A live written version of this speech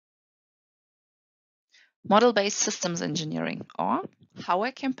Model-based systems engineering, or how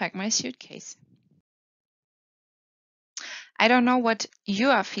I can pack my suitcase. I don't know what you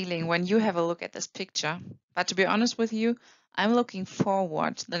are feeling when you have a look at this picture, but to be honest with you, I'm looking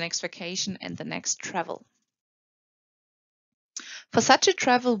forward to the next vacation and the next travel. For such a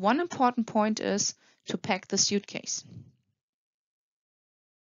travel, one important point is to pack the suitcase.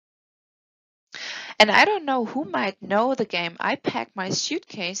 And I don't know who might know the game I pack my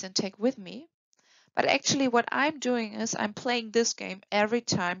suitcase and take with me, but actually what I'm doing is I'm playing this game every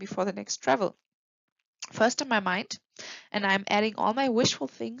time before the next travel. First in my mind, and I'm adding all my wishful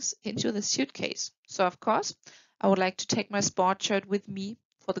things into the suitcase. So of course, I would like to take my sport shirt with me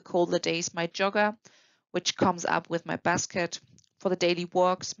for the colder days, my jogger, which comes up with my basket, for the daily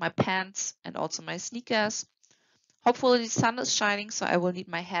walks, my pants, and also my sneakers. Hopefully the sun is shining, so I will need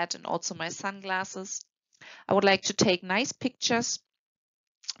my hat and also my sunglasses. I would like to take nice pictures.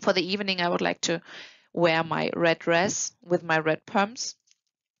 For the evening, I would like to wear my red dress with my red pumps.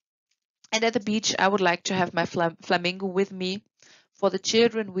 And at the beach, I would like to have my flamingo with me. For the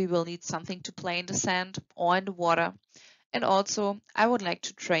children, we will need something to play in the sand or in the water. And also, I would like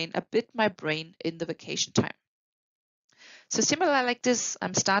to train a bit my brain in the vacation time. So similar like this,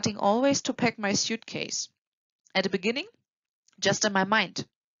 I'm starting always to pack my suitcase. At the beginning, just in my mind.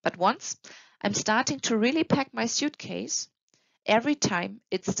 But once I'm starting to really pack my suitcase, every time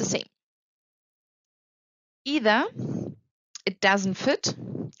it's the same. Either it doesn't fit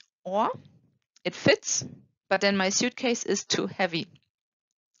or it fits, but then my suitcase is too heavy.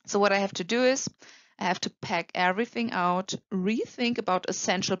 So what I have to do is I have to pack everything out, rethink about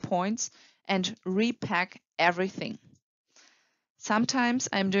essential points, and repack everything. Sometimes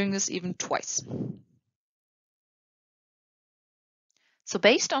I'm doing this even twice. So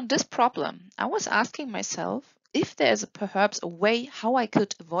based on this problem, I was asking myself if there's perhaps a way how I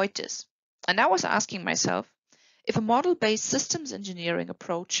could avoid this. And I was asking myself if a model-based systems engineering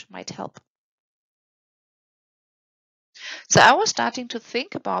approach might help. So I was starting to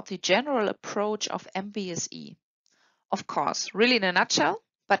think about the general approach of MBSE. Of course, really in a nutshell,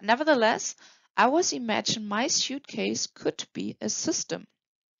 but nevertheless, I was imagining my suitcase could be a system.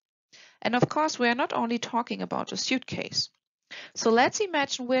 And of course, we are not only talking about a suitcase. So let's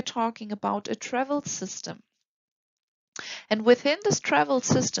imagine we're talking about a travel system. And within this travel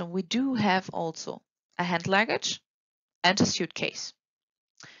system, we do have also a hand luggage and a suitcase.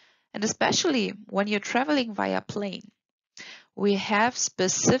 And especially when you're traveling via plane, we have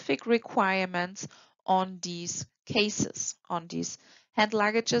specific requirements on these cases, on these hand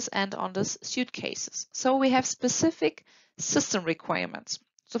luggages and on these suitcases. So we have specific system requirements.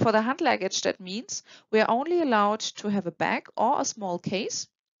 So for the hand luggage, that means we are only allowed to have a bag or a small case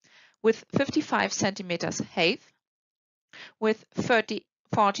with 55 centimeters height, with 40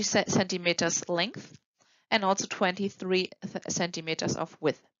 centimeters length, and also 23 centimeters of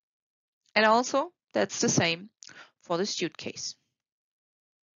width. And also, that's the same for the suitcase.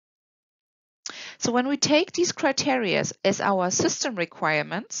 So when we take these criteria as our system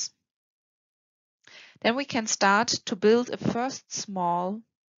requirements, then we can start to build a first small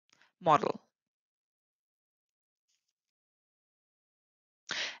model.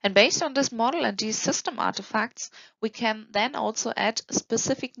 And based on this model and these system artifacts, we can then also add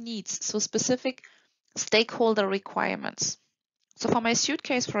specific needs, so specific stakeholder requirements. So for my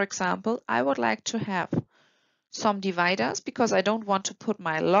suitcase, for example, I would like to have some dividers because I don't want to put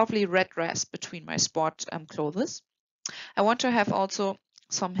my lovely red dress between my sport clothes. I want to have also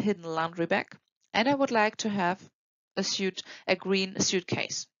some hidden laundry bag, and I would like to have a green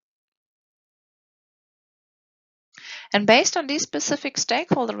suitcase. And based on these specific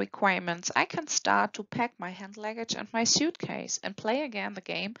stakeholder requirements, I can start to pack my hand luggage and my suitcase and play again the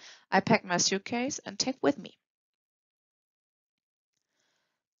game I pack my suitcase and take with me.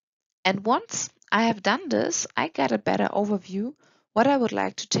 And once I have done this, I get a better overview what I would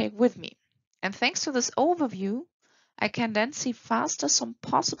like to take with me. And thanks to this overview, I can then see faster some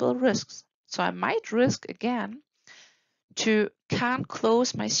possible risks. So I might risk again to can't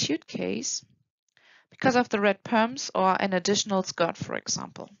close my suitcase because of the red pumps or an additional skirt, for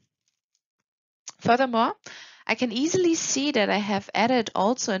example. Furthermore, I can easily see that I have added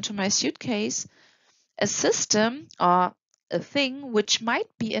also into my suitcase a system or a thing which might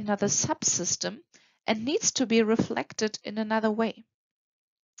be another subsystem and needs to be reflected in another way.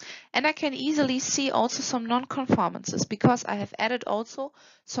 And I can easily see also some non-conformances because I have added also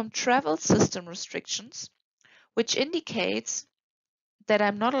some travel system restrictions, which indicates that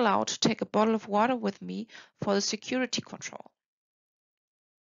I'm not allowed to take a bottle of water with me for the security control.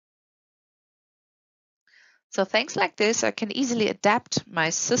 So things like this, I can easily adapt my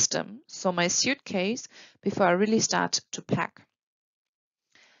system, so my suitcase, before I really start to pack.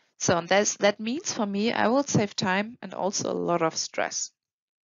 So that means for me, I will save time and also a lot of stress.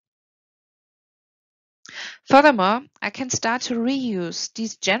 Furthermore, I can start to reuse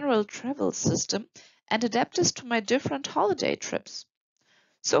this general travel system and adapt this to my different holiday trips.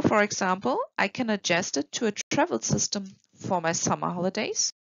 So for example, I can adjust it to a travel system for my summer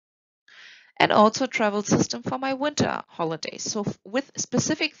holidays and also a travel system for my winter holidays. So with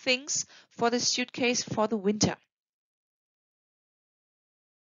specific things for the suitcase for the winter.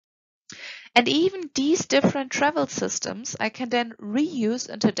 And even these different travel systems, I can then reuse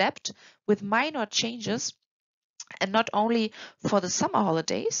and adapt with minor changes, and not only for the summer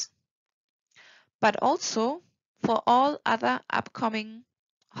holidays, but also for all other upcoming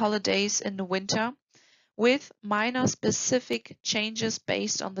holidays in the winter with minor specific changes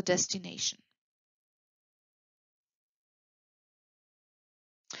based on the destination.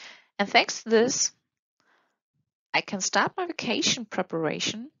 And thanks to this, I can start my vacation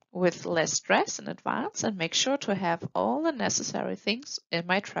preparation with less stress in advance and make sure to have all the necessary things in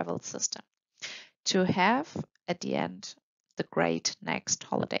my travel system to have at the end the great next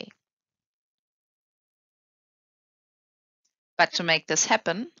holiday. But to make this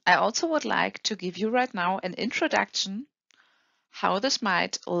happen, I also would like to give you right now an introduction how this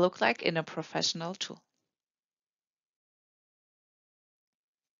might look like in a professional tool.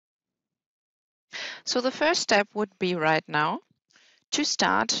 So the first step would be right now to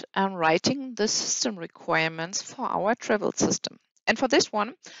start writing the system requirements for our travel system. And for this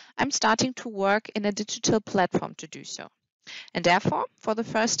one, I'm starting to work in a digital platform to do so. And therefore, for the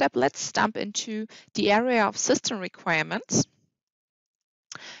first step, let's jump into the area of system requirements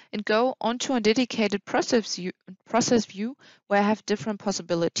and go onto a dedicated process view where I have different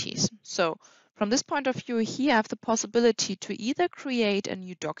possibilities. So from this point of view here, I have the possibility to either create a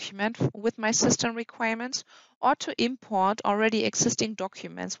new document with my system requirements or to import already existing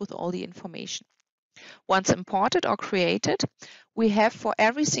documents with all the information. Once imported or created, we have for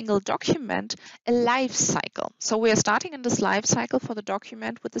every single document a life cycle. So we are starting in this life cycle for the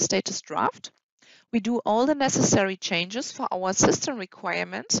document with the status draft. We do all the necessary changes for our system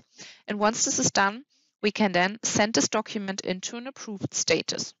requirements. And once this is done, we can then send this document into an approved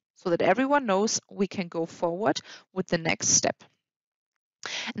status so that everyone knows we can go forward with the next step.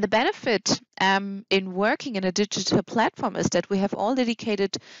 And the benefit in working in a digital platform is that we have all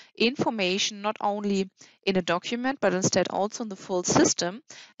dedicated information, not only in a document, but instead also in the full system.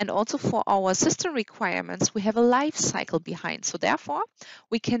 And also for our system requirements, we have a life cycle behind. So therefore,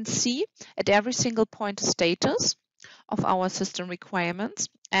 we can see at every single point the status of our system requirements,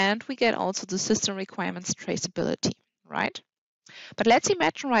 and we get also the system requirements traceability, right? But let's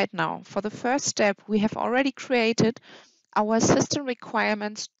imagine right now, for the first step, we have already created our system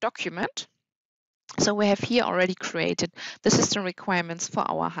requirements document. So we have here already created the system requirements for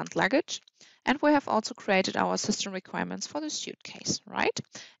our hand luggage, and we have also created our system requirements for the suitcase, right?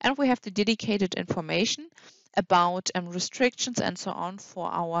 And we have the dedicated information about restrictions and so on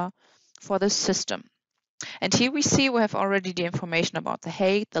for the system. And here we see we have already the information about the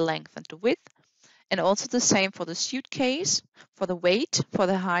height, the length, and the width, and also the same for the suitcase, for the weight, for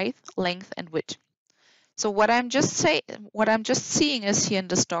the height, length, and width. So what I'm just seeing is here in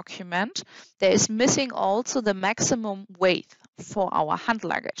this document, there is missing also the maximum weight for our hand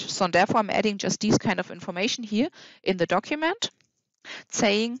luggage. So therefore I'm adding just these kind of information here in the document,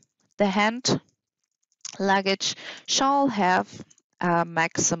 saying the hand luggage shall have a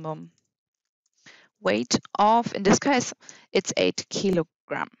maximum weight of, in this case, it's 8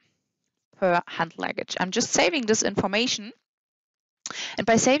 kilogram per hand luggage. I'm just saving this information. And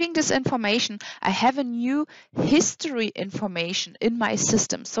by saving this information, I have a new history information in my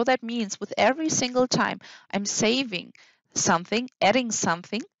system. So that means with every single time I'm saving something, adding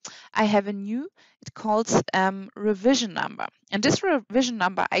something, I have a new, it calls revision number. And this revision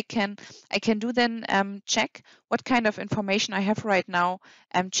number, I can do then check what kind of information I have right now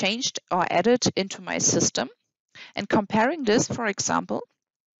changed or added into my system. And comparing this, for example,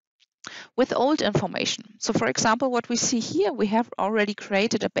 with old information. So for example, what we see here, we have already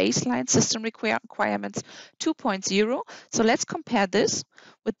created a baseline system requirements 2.0. So let's compare this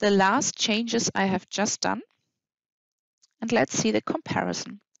with the last changes I have just done. And let's see the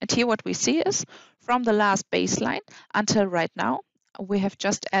comparison. And here what we see is from the last baseline until right now, we have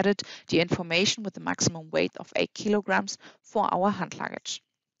just added the information with the maximum weight of 8 kilograms for our hand luggage,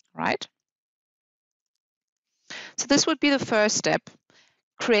 right? So this would be the first step.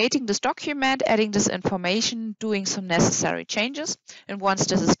 creating this document, adding this information, doing some necessary changes. And once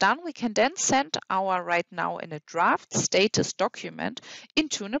this is done, we can then send our right now in a draft status document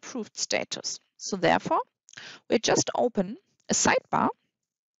into an approved status. So therefore, we just open a sidebar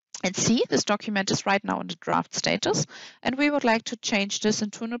and see this document is right now in the draft status, and we would like to change this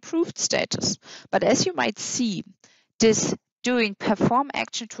into an approved status. But as you might see, this doing perform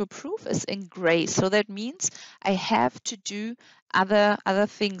action to approve is in gray. So that means I have to do other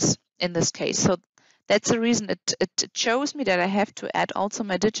things in this case. So that's the reason it shows me that I have to add also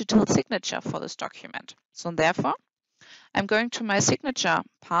my digital signature for this document. So therefore, I'm going to my signature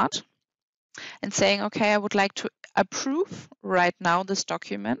part and saying, okay, I would like to approve right now this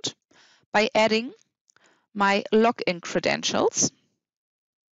document by adding my login credentials.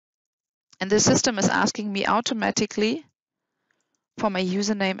 And the system is asking me automatically for my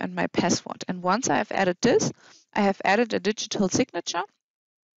username and my password. And once I have added this, I have added a digital signature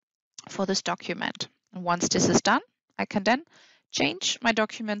for this document. And once this is done, I can then change my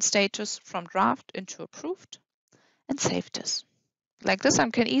document status from draft into approved and save this. Like this, I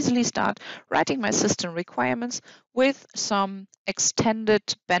can easily start writing my system requirements with some extended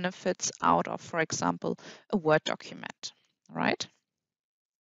benefits out of, for example, a Word document, right?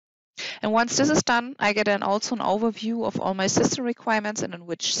 And once this is done, I get then also an overview of all my system requirements and in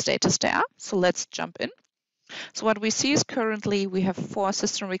which status they are. So let's jump in. So what we see is currently we have 4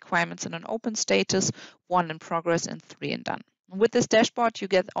 system requirements in an open status, 1 in progress, and 3 in done. With this dashboard, you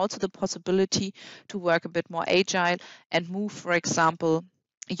get also the possibility to work a bit more agile and move, for example,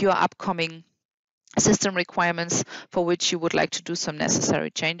 your upcoming system requirements for which you would like to do some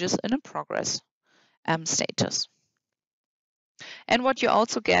necessary changes in a progress status. And what you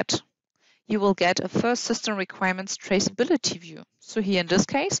also get, you will get a first system requirements traceability view. So here in this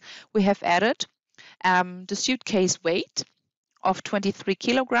case, we have added the suitcase weight of 23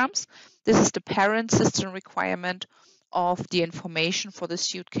 kilograms. This is the parent system requirement of the information for the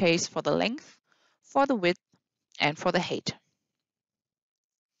suitcase for the length, for the width, and for the height.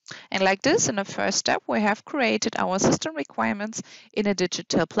 And like this, in the first step, we have created our system requirements in a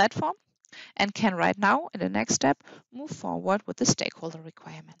digital platform and can right now, in the next step, move forward with the stakeholder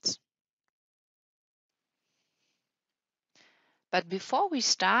requirements. But before we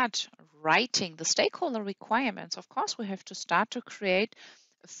start writing the stakeholder requirements, of course, we have to start to create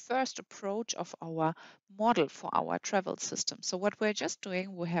a first approach of our model for our travel system. So what we're just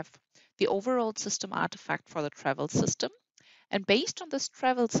doing, we have the overall system artifact for the travel system. And based on this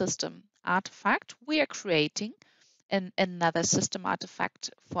travel system artifact, we are creating another system artifact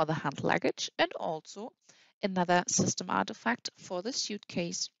for the hand luggage and also another system artifact for the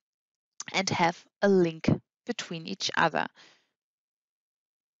suitcase and have a link between each other.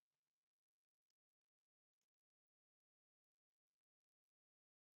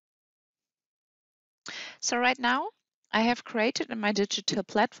 So right now, I have created in my digital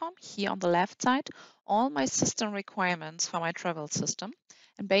platform here on the left side all my system requirements for my travel system.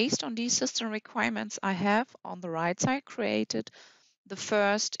 And based on these system requirements, I have on the right side created the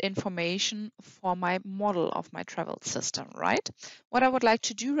first information for my model of my travel system, right? What I would like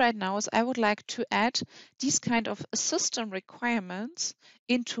to do right now is I would like to add these kind of system requirements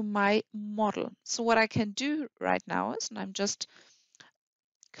into my model. So what I can do right now is, and I'm just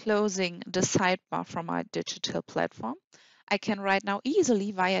closing the sidebar from my digital platform, I can right now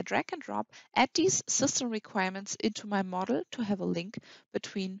easily via drag and drop add these system requirements into my model to have a link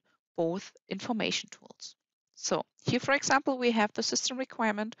between both information tools. So here, for example, we have the system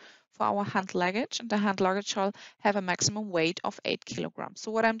requirement for our hand luggage, and the hand luggage shall have a maximum weight of 8 kilograms.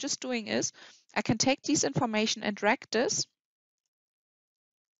 So what I'm just doing is I can take this information and drag this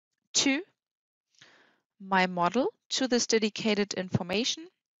to my model, to this dedicated information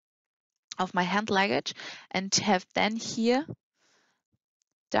of my hand luggage, and have then here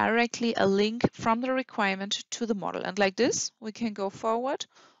directly a link from the requirement to the model. And like this, we can go forward.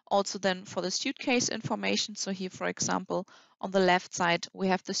 Also then for the suitcase information. So here, for example, on the left side, we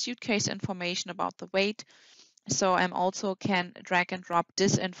have the suitcase information about the weight. So I'm also can drag and drop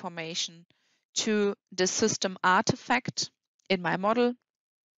this information to the system artifact in my model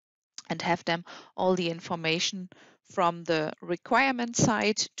and have them all the information from the requirement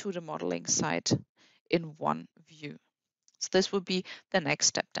side to the modeling side in one view. So this would be the next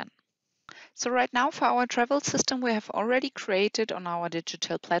step then. So right now for our travel system, we have already created on our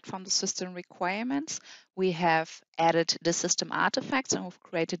digital platform the system requirements. We have added the system artifacts and we've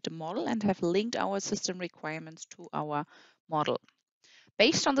created the model and have linked our system requirements to our model.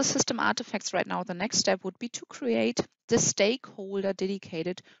 Based on the system artifacts right now, the next step would be to create the stakeholder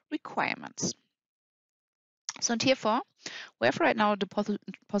dedicated requirements. So and herefore, we have right now the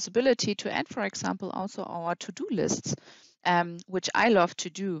possibility to add, for example, also our to-do lists, which I love to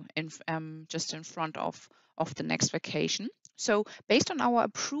do just in front of the next vacation. So based on our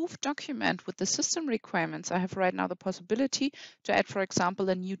approved document with the system requirements, I have right now the possibility to add, for example,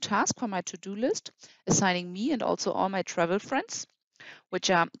 a new task for my to-do list, assigning me and also all my travel friends,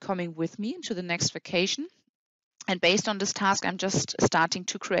 which are coming with me into the next vacation. And based on this task, I'm just starting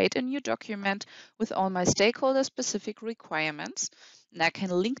to create a new document with all my stakeholder specific requirements. And I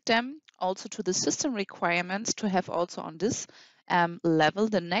can link them also to the system requirements to have also on this level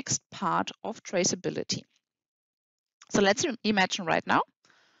the next part of traceability. So let's imagine right now,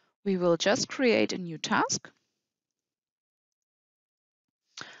 we will just create a new task.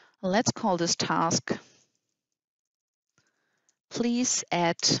 Let's call this task, please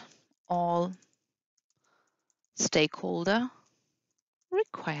add all stakeholder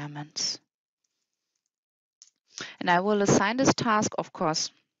requirements. And I will assign this task, of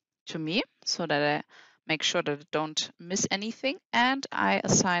course, to me so that I make sure that I don't miss anything. And I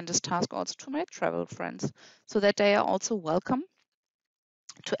assign this task also to my travel friends so that they are also welcome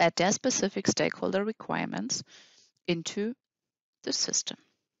to add their specific stakeholder requirements into the system.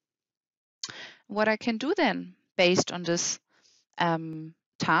 What I can do then based on this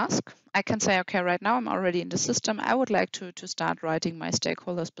task, I can say, okay, right now I'm already in the system. I would like to start writing my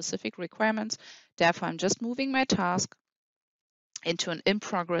stakeholder specific requirements. Therefore, I'm just moving my task into an in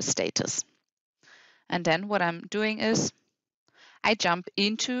progress status. And then what I'm doing is I jump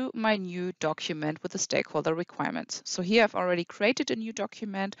into my new document with the stakeholder requirements. So here I've already created a new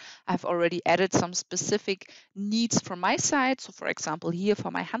document. I've already added some specific needs from my side. So for example, here for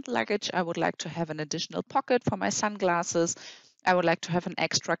my hand luggage, I would like to have an additional pocket for my sunglasses. I would like to have an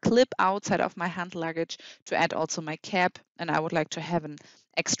extra clip outside of my hand luggage to add also my cap. And I would like to have an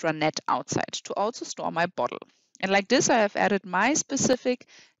extra net outside to also store my bottle. And like this, I have added my specific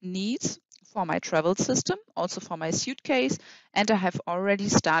needs for my travel system, also for my suitcase, and I have already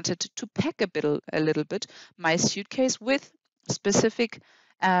started to pack a little bit my suitcase with specific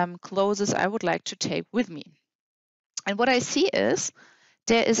clothes I would like to take with me. And what I see is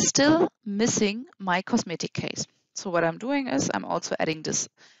there is still missing my cosmetic case. So what I'm doing is I'm also adding this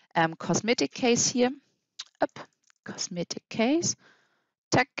cosmetic case here, up, cosmetic case,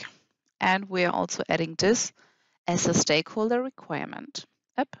 tag, and we're also adding this as a stakeholder requirement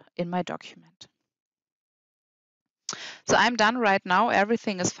up in my document. So I'm done right now.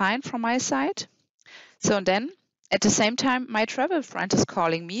 Everything is fine from my side. So then at the same time, my travel friend is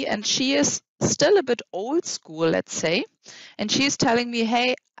calling me and she is still a bit old school, let's say. And she's telling me,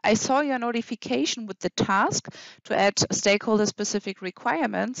 hey, I saw your notification with the task to add stakeholder specific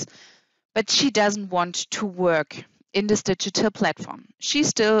requirements, but she doesn't want to work in this digital platform. She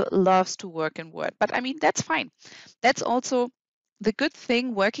still loves to work in Word, but I mean, that's fine. That's also the good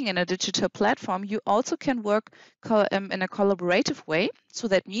thing working in a digital platform. You also can work in a collaborative way. So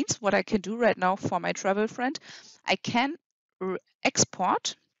that means what I can do right now for my travel friend, I can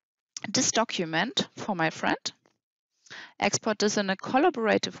export this document for my friend, export this in a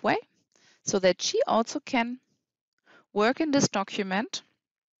collaborative way so that she also can work in this document.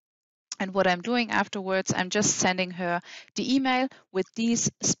 And what I'm doing afterwards, I'm just sending her the email with these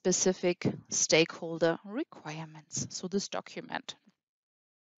specific stakeholder requirements. So this document.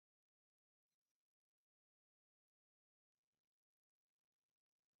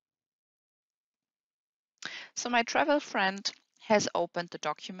 So my travel friend has opened the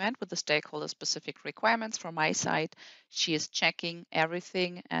document with the stakeholder specific requirements from my side. She is checking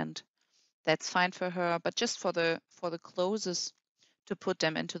everything and that's fine for her. But just for the clothes to put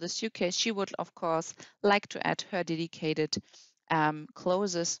them into the suitcase, she would of course like to add her dedicated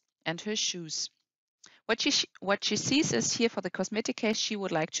clothes and her shoes. What she sees is here for the cosmetic case, she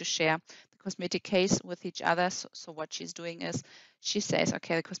would like to share the cosmetic case with each other. So what she's doing is she says,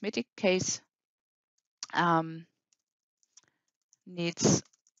 okay, the cosmetic case needs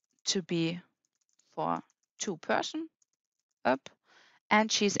to be for 2 person up.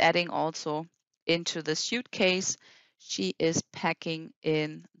 And she's adding also into the suitcase, she is packing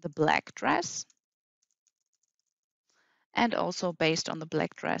in the black dress. And also based on the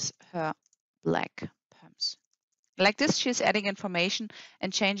black dress, her black pumps. Like this, she's adding information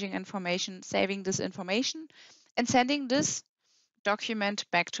and changing information, saving this information and sending this document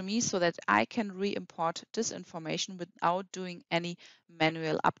back to me so that I can re-import this information without doing any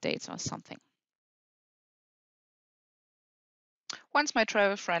manual updates or something. Once my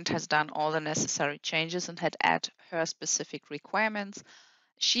travel friend has done all the necessary changes and had added her specific requirements,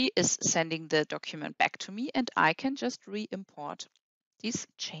 she is sending the document back to me and I can just re-import these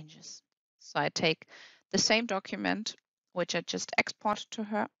changes. So I take the same document which I just exported to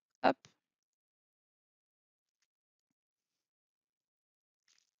her up.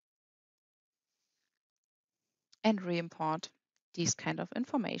 And re-import these kind of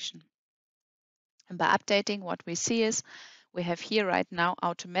information. And by updating, what we see is we have here right now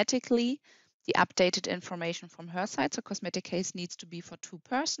automatically the updated information from her side. So cosmetic case needs to be for 2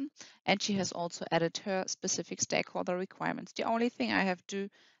 person, and she has also added her specific stakeholder requirements. The only thing I have to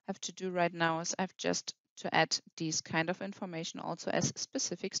do right now is I've just to add these kind of information also as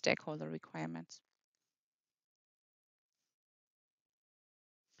specific stakeholder requirements.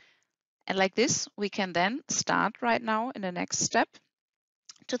 And like this, we can then start right now in the next step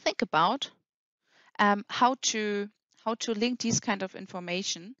to think about how to link these kind of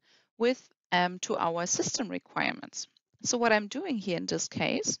information with to our system requirements. So what I'm doing here in this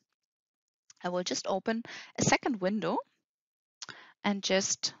case, I will just open a second window and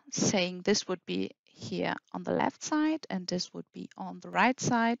just saying this would be here on the left side and this would be on the right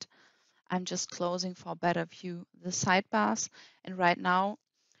side. I'm just closing for a better view the sidebars, and right now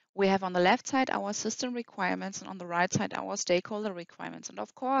we have on the left side our system requirements and on the right side our stakeholder requirements, and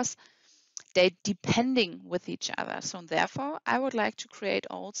of course they're depending with each other. So therefore, I would like to create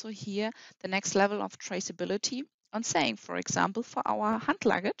also here the next level of traceability on saying, for example, for our hand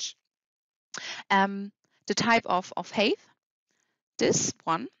luggage, the type of height, this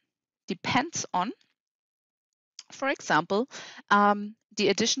one depends on, for example, the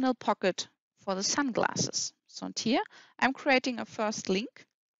additional pocket for the sunglasses. So here I'm creating a first link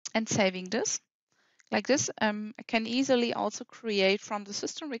and saving this. Like this, I can easily also create from the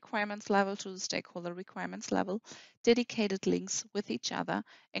system requirements level to the stakeholder requirements level dedicated links with each other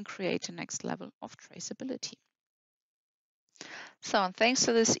and create a next level of traceability. So thanks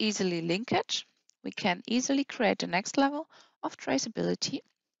to this easily linkage, we can easily create the next level of traceability.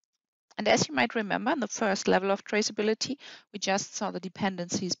 And as you might remember, in the first level of traceability, we just saw the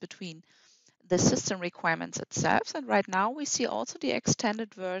dependencies between the system requirements itself. And right now we see also the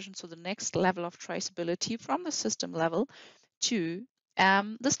extended version, so the next level of traceability from the system level to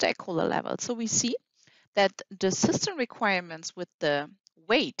the stakeholder level. So we see that the system requirements with the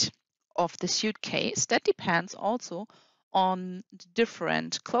weight of the suitcase, that depends also on the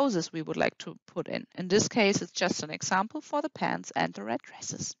different clothes we would like to put in. In this case, it's just an example for the pants and the red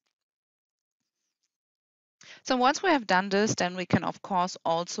dresses. So once we have done this, then we can of course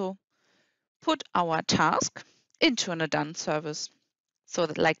also put our task into an done service. So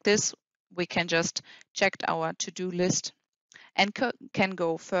that like this, we can just check our to-do list and can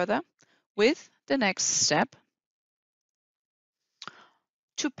go further with the next step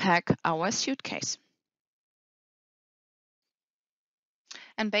to pack our suitcase.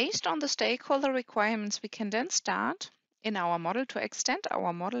 And based on the stakeholder requirements, we can then start in our model to extend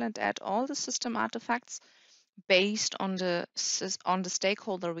our model and add all the system artifacts based on the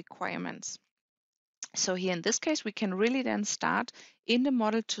stakeholder requirements. So here in this case, we can really then start in the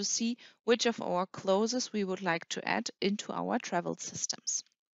model to see which of our clothes we would like to add into our travel systems.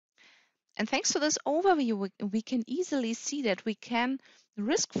 And thanks to this overview, we can easily see that we can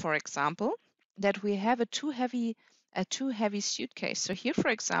risk, for example, that we have a too heavy suitcase. So here, for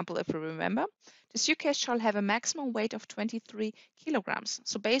example, if we remember, the suitcase shall have a maximum weight of 23 kilograms.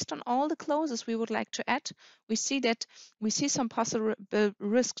 So based on all the clothes we would like to add, we see some possible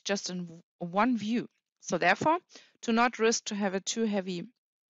risk just in one view. So therefore, to not risk to have a too heavy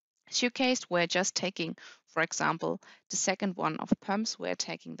suitcase, we're just taking, for example, the second one of pumps, we're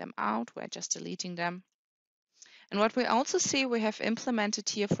taking them out, we're just deleting them. And what we also see, we have implemented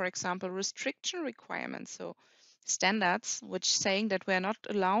here, for example, restriction requirements. So standards, which saying that we're not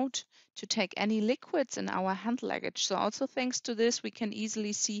allowed to take any liquids in our hand luggage. So also thanks to this, we can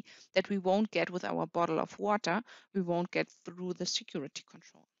easily see that we won't get with our bottle of water, we won't get through the security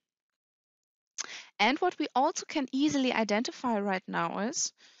control. And what we also can easily identify right now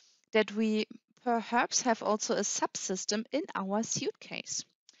is that we perhaps have also a subsystem in our suitcase.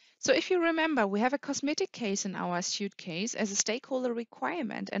 So if you remember, we have a cosmetic case in our suitcase as a stakeholder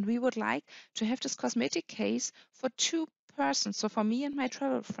requirement, and we would like to have this cosmetic case for 2 persons, so for me and my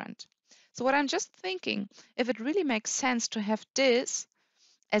travel friend. So what I'm just thinking, if it really makes sense to have this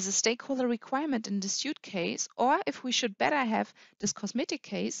as a stakeholder requirement in the suitcase, or if we should better have this cosmetic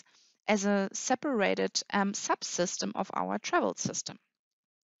case as a separated subsystem of our travel system.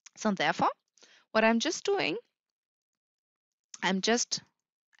 So therefore, what I'm just doing, I'm just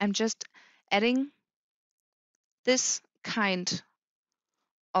adding this kind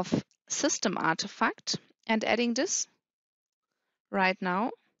of system artifact and adding this right now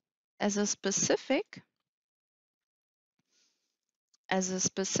as a specific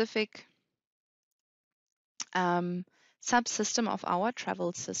subsystem of our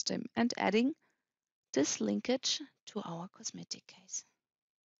travel system and adding this linkage to our cosmetic case.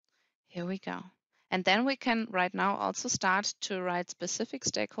 Here we go. And then we can right now also start to write specific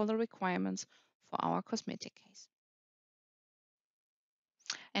stakeholder requirements for our cosmetic case.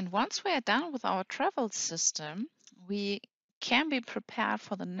 And once we are done with our travel system, we can be prepared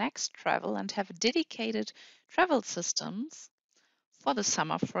for the next travel and have dedicated travel systems for the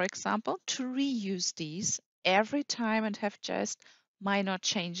summer, for example, to reuse these every time and have just minor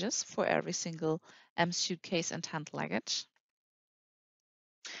changes for every single suitcase and hand luggage.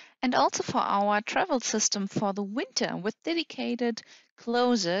 And also for our travel system for the winter with dedicated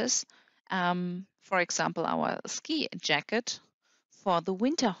clothes, for example, our ski jacket for the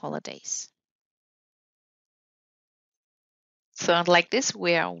winter holidays. So like this,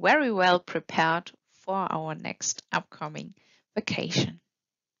 we are very well prepared for our next upcoming vacation.